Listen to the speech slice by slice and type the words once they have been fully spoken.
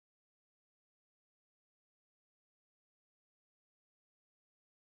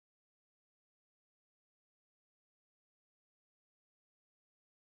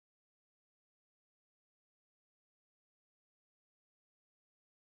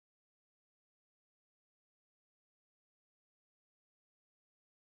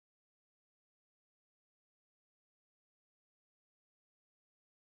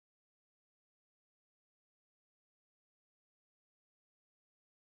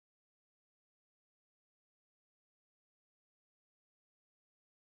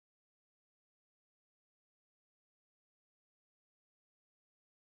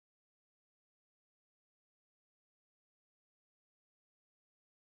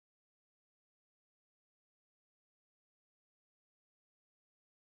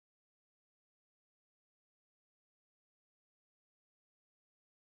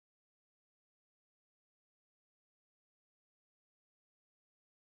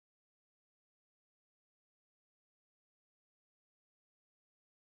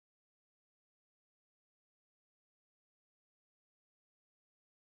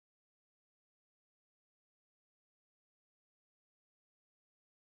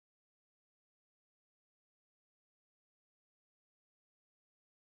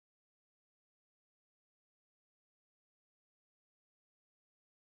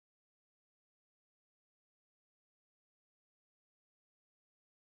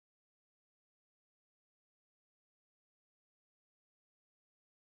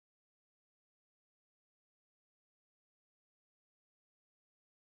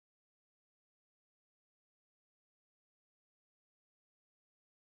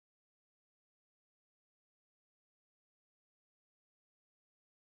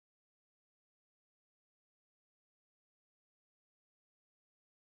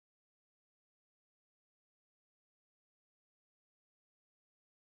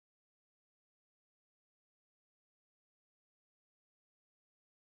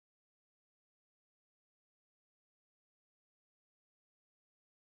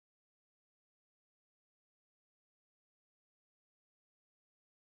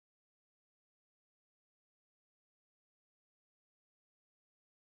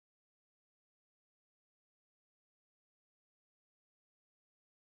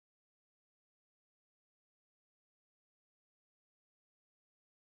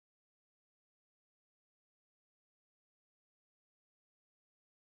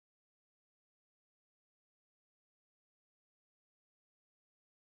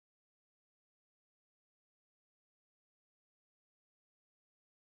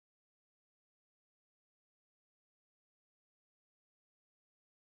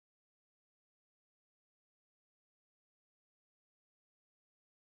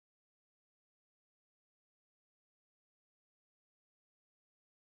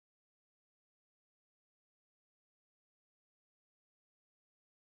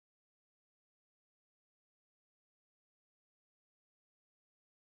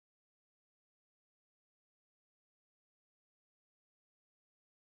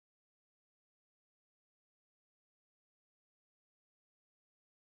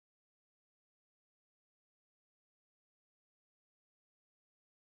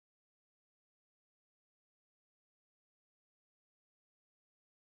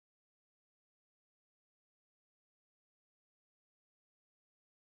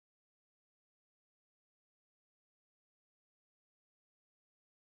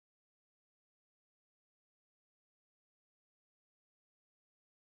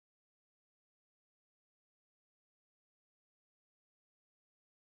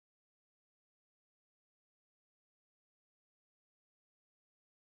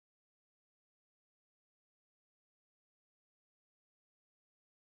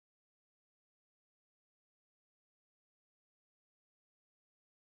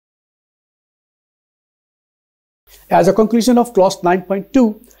As a conclusion of clause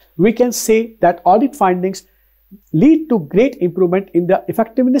 9.2, we can say that audit findings lead to great improvement in the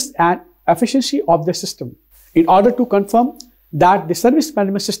effectiveness and efficiency of the system. In order to confirm that the service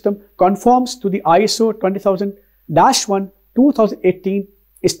management system conforms to the ISO 20001-2018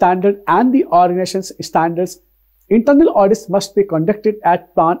 standard and the organization's standards, internal audits must be conducted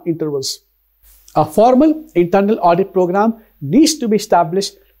at planned intervals. A formal internal audit program needs to be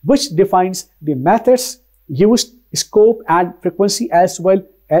established which defines the methods used, scope and frequency, as well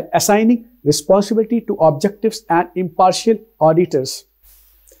as assigning responsibility to objectives and impartial auditors.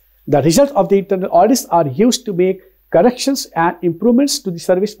 The results of the internal audits are used to make corrections and improvements to the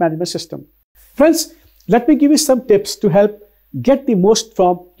service management system. Friends, let me give you some tips to help get the most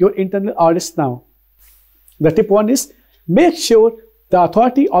from your internal audits now. The tip 1 is, make sure the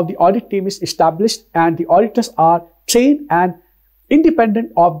authority of the audit team is established and the auditors are trained and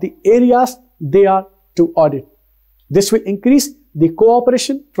independent of the areas they are to audit. This will increase the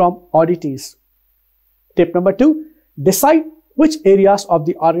cooperation from auditees. Tip number 2, decide which areas of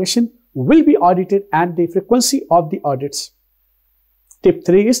the organization will be audited and the frequency of the audits. Tip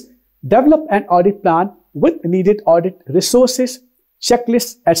 3 is, develop an audit plan with needed audit resources,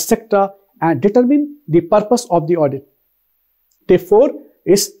 checklists, etc. and determine the purpose of the audit. Tip 4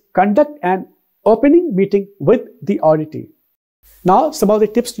 is, conduct an opening meeting with the auditee. Now, some of the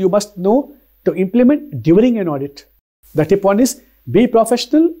tips you must know to implement during an audit. The tip 1 is, be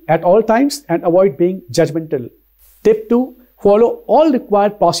professional at all times and avoid being judgmental. Tip 2, follow all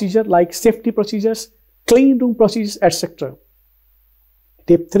required procedures like safety procedures, clean room procedures, etc.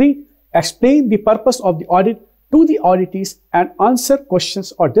 Tip 3, explain the purpose of the audit to the auditees and answer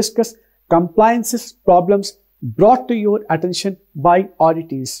questions or discuss compliance problems brought to your attention by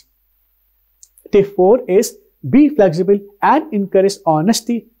auditees. Tip 4 is, be flexible and encourage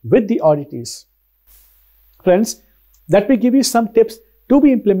honesty with the auditees. Friends, let me give you some tips to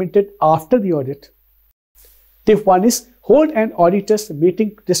be implemented after the audit. Tip 1 is, hold an auditor's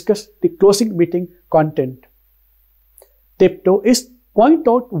meeting to discuss the closing meeting content. Tip 2 is, point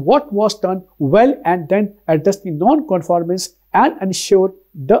out what was done well and then address the non-conformance and ensure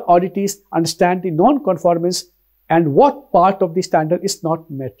the auditees understand the non-conformance and what part of the standard is not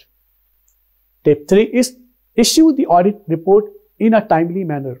met. Tip 3 is, issue the audit report in a timely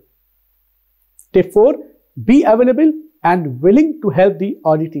manner. Tip 4, be available and willing to help the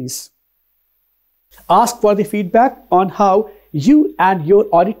auditees. Ask for the feedback on how you and your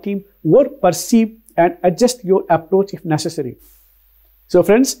audit team were perceived and adjust your approach if necessary. So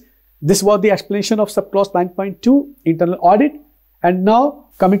friends, this was the explanation of subclause 9.2 internal audit, and now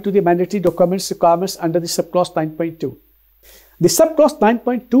coming to the mandatory documents requirements under the subclause 9.2. The subclause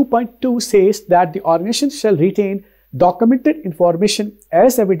 9.2.2 says that the organization shall retain documented information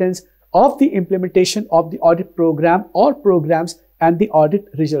as evidence of the implementation of the audit program or programs and the audit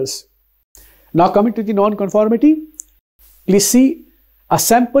results. Now coming to the non-conformity, please see a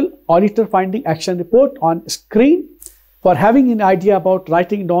sample auditor finding action report on screen for having an idea about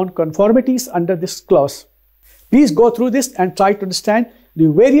writing non-conformities under this clause. Please go through this and try to understand the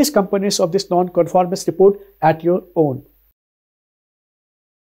various components of this non-conformance report at your own.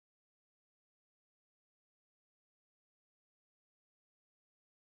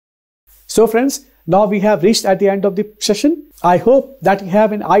 So friends, now we have reached at the end of the session. I hope that you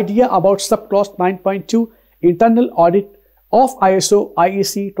have an idea about subclause 9.2 internal audit of ISO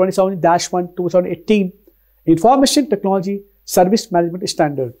IEC 27001-2018 Information Technology Service Management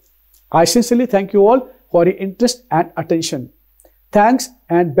Standard. I sincerely thank you all for your interest and attention. Thanks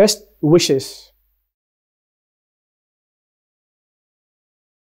and best wishes.